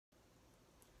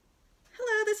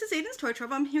is Aidan's Toy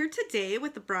Trove. I'm here today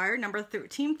with the Breyer number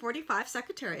 1345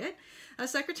 Secretariat.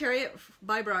 Secretariat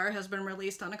by Breyer has been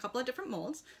released on a couple of different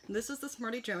molds. This is the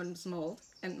Smarty Jones mold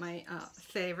and my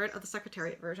favorite of the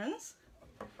Secretariat versions.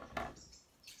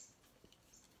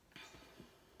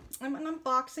 I'm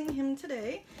unboxing him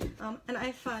today, and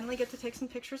I finally get to take some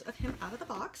pictures of him out of the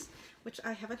box, which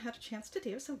I haven't had a chance to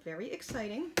do, so very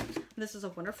exciting. This is a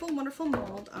wonderful, wonderful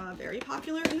mold, very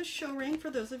popular in the show ring for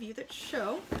those of you that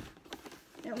show.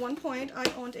 At one point, I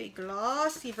owned a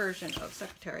glossy version of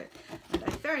Secretariat, and I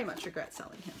very much regret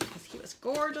selling him because he was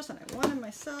gorgeous and I wanted him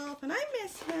myself, and I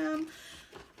miss him.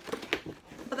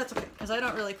 But that's okay, because I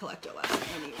don't really collect OS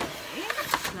anyway.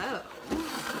 So,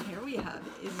 here we have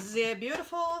the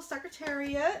beautiful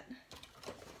Secretariat.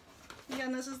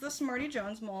 Again, this is the Smarty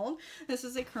Jones mold. This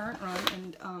is a current run,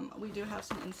 and we do have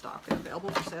some in stock and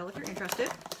available for sale if you're interested.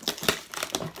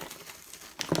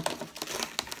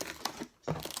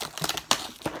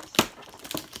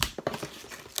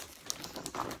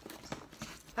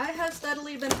 I have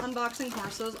steadily been unboxing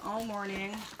horses all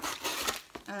morning.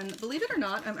 And believe it or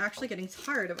not, I'm actually getting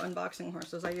tired of unboxing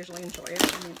horses. I usually enjoy it.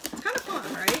 I mean, it's kind of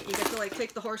fun, right? You get to like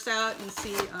take the horse out and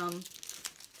see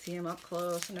him up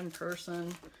close and in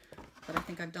person. But I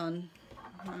think I've done,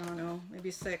 I don't know,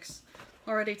 maybe 6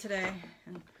 already today.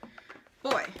 And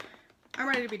boy, I'm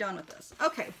ready to be done with this.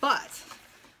 Okay, but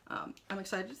I'm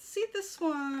excited to see this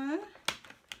one.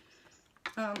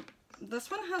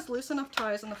 This one has loose enough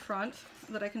ties in the front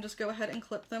that I can just go ahead and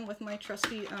clip them with my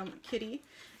trusty kitty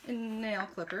nail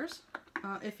clippers.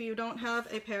 If you don't have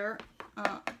a pair,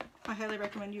 I highly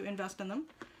recommend you invest in them.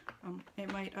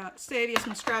 It might save you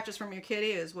some scratches from your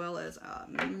kitty, as well as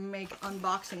make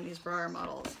unboxing these Breyer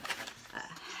models a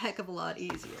heck of a lot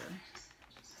easier.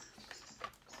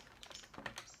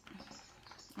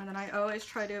 And then I always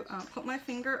try to put my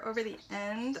finger over the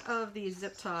end of the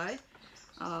zip tie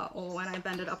when I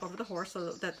bend it up over the horse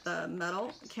so that the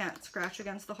metal can't scratch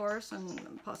against the horse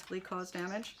and possibly cause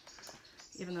damage,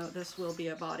 even though this will be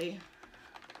a body.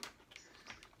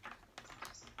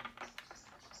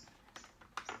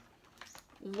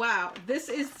 Wow, this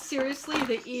is seriously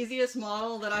the easiest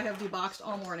model that I have deboxed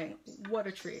all morning. What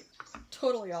a treat.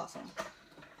 Totally awesome.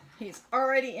 He's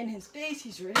already in his base.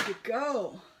 He's ready to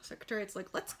go. Secretariat's like,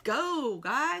 let's go,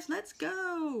 guys. Let's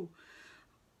go.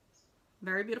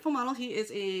 Very beautiful model. He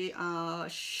is a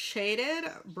shaded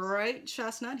bright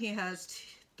chestnut. He has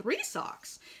 3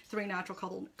 socks, 3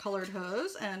 natural colored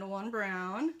hose, and 1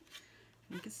 brown.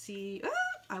 You can see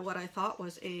what I thought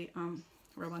was a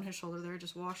rub on his shoulder there,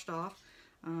 just washed off.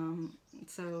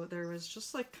 So there was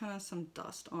just like kind of some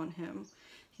dust on him.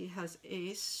 He has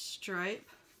a stripe,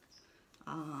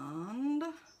 and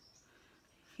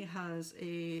he has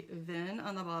a VIN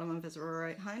on the bottom of his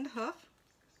right hind hoof.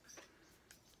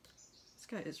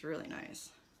 This guy is really nice.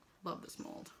 Love this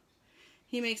mold.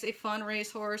 He makes a fun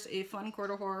racehorse, a fun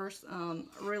quarter horse,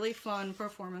 really fun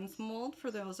performance mold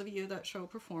for those of you that show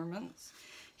performance.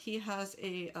 He has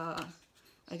a,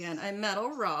 again, a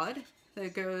metal rod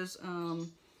that goes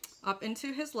up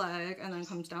into his leg and then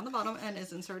comes down the bottom and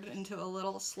is inserted into a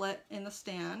little slit in the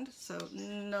stand. So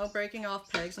no breaking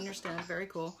off pegs on your stand. Very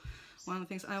cool. One of the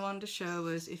things I wanted to show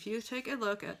is if you take a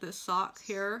look at this sock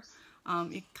here,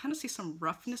 you kind of see some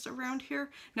roughness around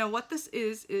here. Now what this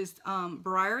is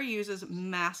Breyer uses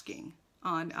masking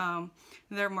on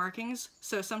their markings.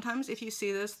 So sometimes if you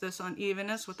see this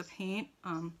unevenness with the paint,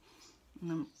 and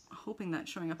I'm hoping that's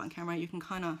showing up on camera, you can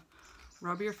kind of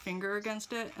rub your finger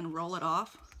against it and roll it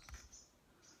off.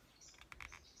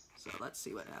 So let's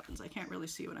see what happens. I can't really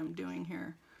see what I'm doing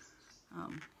here.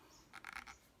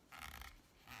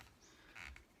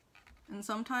 And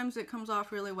sometimes it comes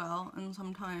off really well, and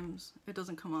sometimes it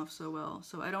doesn't come off so well.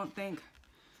 So I don't think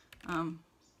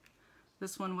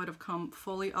this one would have come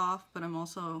fully off, but I'm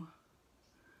also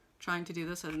trying to do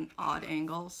this at an odd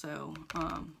angle, so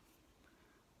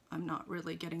I'm not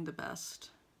really getting the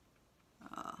best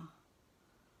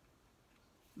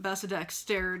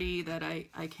dexterity that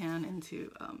I can into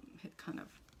kind of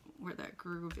where that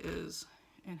groove is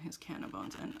in his cannon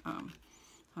bones. And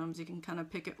sometimes you can kind of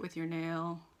pick it with your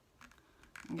nail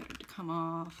and get it to come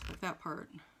off. Like that part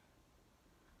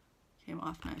came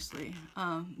off nicely.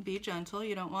 Be gentle.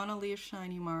 You don't want to leave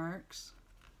shiny marks.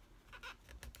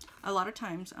 A lot of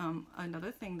times,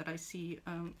 another thing that I see,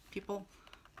 people,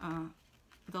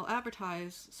 they'll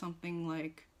advertise something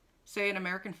like, say, an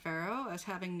American Pharaoh as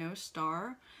having no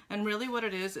star, and really what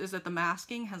it is that the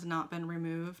masking has not been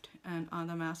removed, and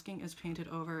the masking is painted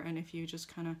over, and if you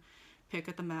just kind of pick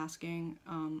at the masking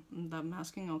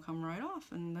will come right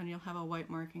off, and then you'll have a white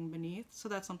marking beneath. So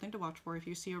that's something to watch for. If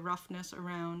you see a roughness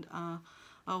around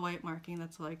a white marking,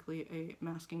 that's likely a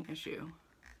masking issue.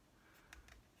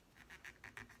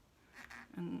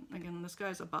 And again, this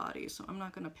guy's a body, so I'm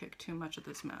not going to pick too much of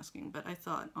this masking, but I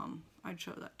thought I'd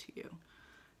show that to you.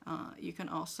 You can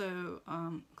also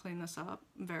clean this up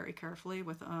very carefully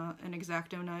with an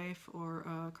X-Acto knife or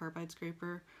a carbide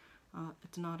scraper.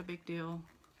 It's not a big deal.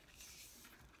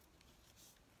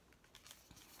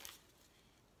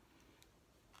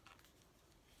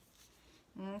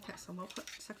 Okay, so we'll put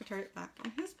Secretariat back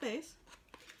in his base.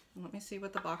 And let me see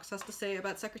what the box has to say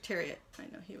about Secretariat. I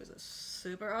know he was a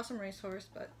super awesome racehorse,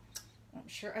 but I'm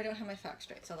sure I don't have my facts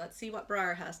straight. So let's see what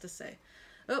Breyer has to say.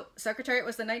 Oh, Secretariat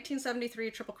was the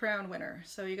 1973 Triple Crown winner.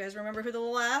 So you guys remember who the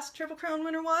last Triple Crown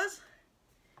winner was?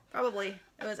 Probably.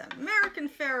 It was American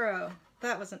Pharaoh.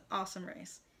 That was an awesome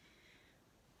race.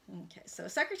 Okay, so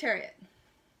Secretariat.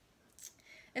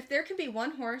 If there can be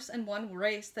one horse and one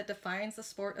race that defines the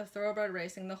sport of thoroughbred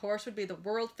racing, the horse would be the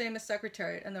world-famous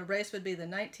Secretariat, and the race would be the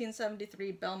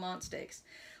 1973 Belmont Stakes.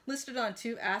 Listed on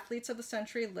 2 Athletes of the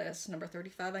Century lists, number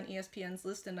 35 on ESPN's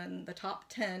list and on the top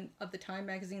 10 of the Time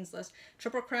magazine's list,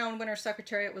 Triple Crown winner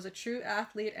Secretariat was a true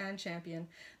athlete and champion.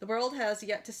 The world has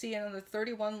yet to see another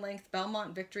 31-length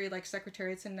Belmont victory like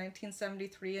Secretariat's in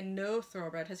 1973, and no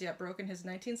thoroughbred has yet broken his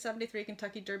 1973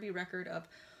 Kentucky Derby record of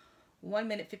 1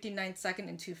 minute 59 seconds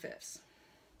and 2/5.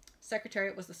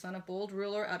 Secretariat was the son of bold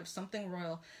ruler out of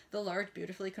Somethingroyal. The large,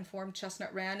 beautifully conformed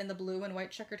chestnut ran in the blue and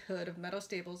white checkered hood of Meadow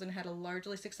Stables and had a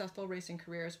largely successful racing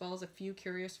career, as well as a few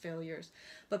curious failures.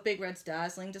 But Big Red's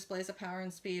dazzling displays of power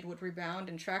and speed would rebound,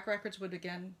 and track records would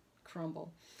again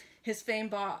crumble. His fame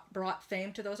brought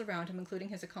fame to those around him, including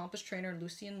his accomplished trainer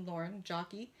Lucien Lauren,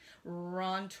 jockey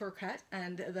Ron Turcotte,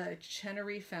 and the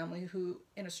Chenery family, who,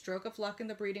 in a stroke of luck in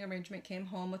the breeding arrangement, came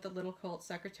home with the little colt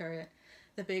Secretariat.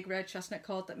 The big red chestnut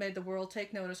colt that made the world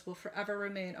take notice will forever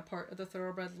remain a part of the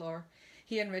thoroughbred lore.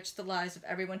 He enriched the lives of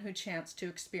everyone who chanced to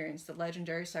experience the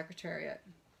legendary Secretariat.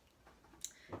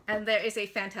 And there is a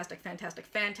fantastic, fantastic,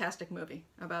 fantastic movie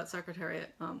about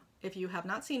Secretariat. If you have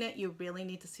not seen it, you really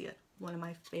need to see it. One of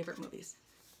my favorite movies.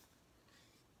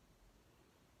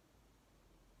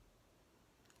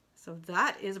 So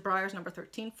that is Breyer's number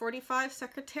 1345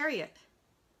 Secretariat.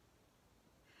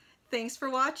 Thanks for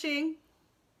watching.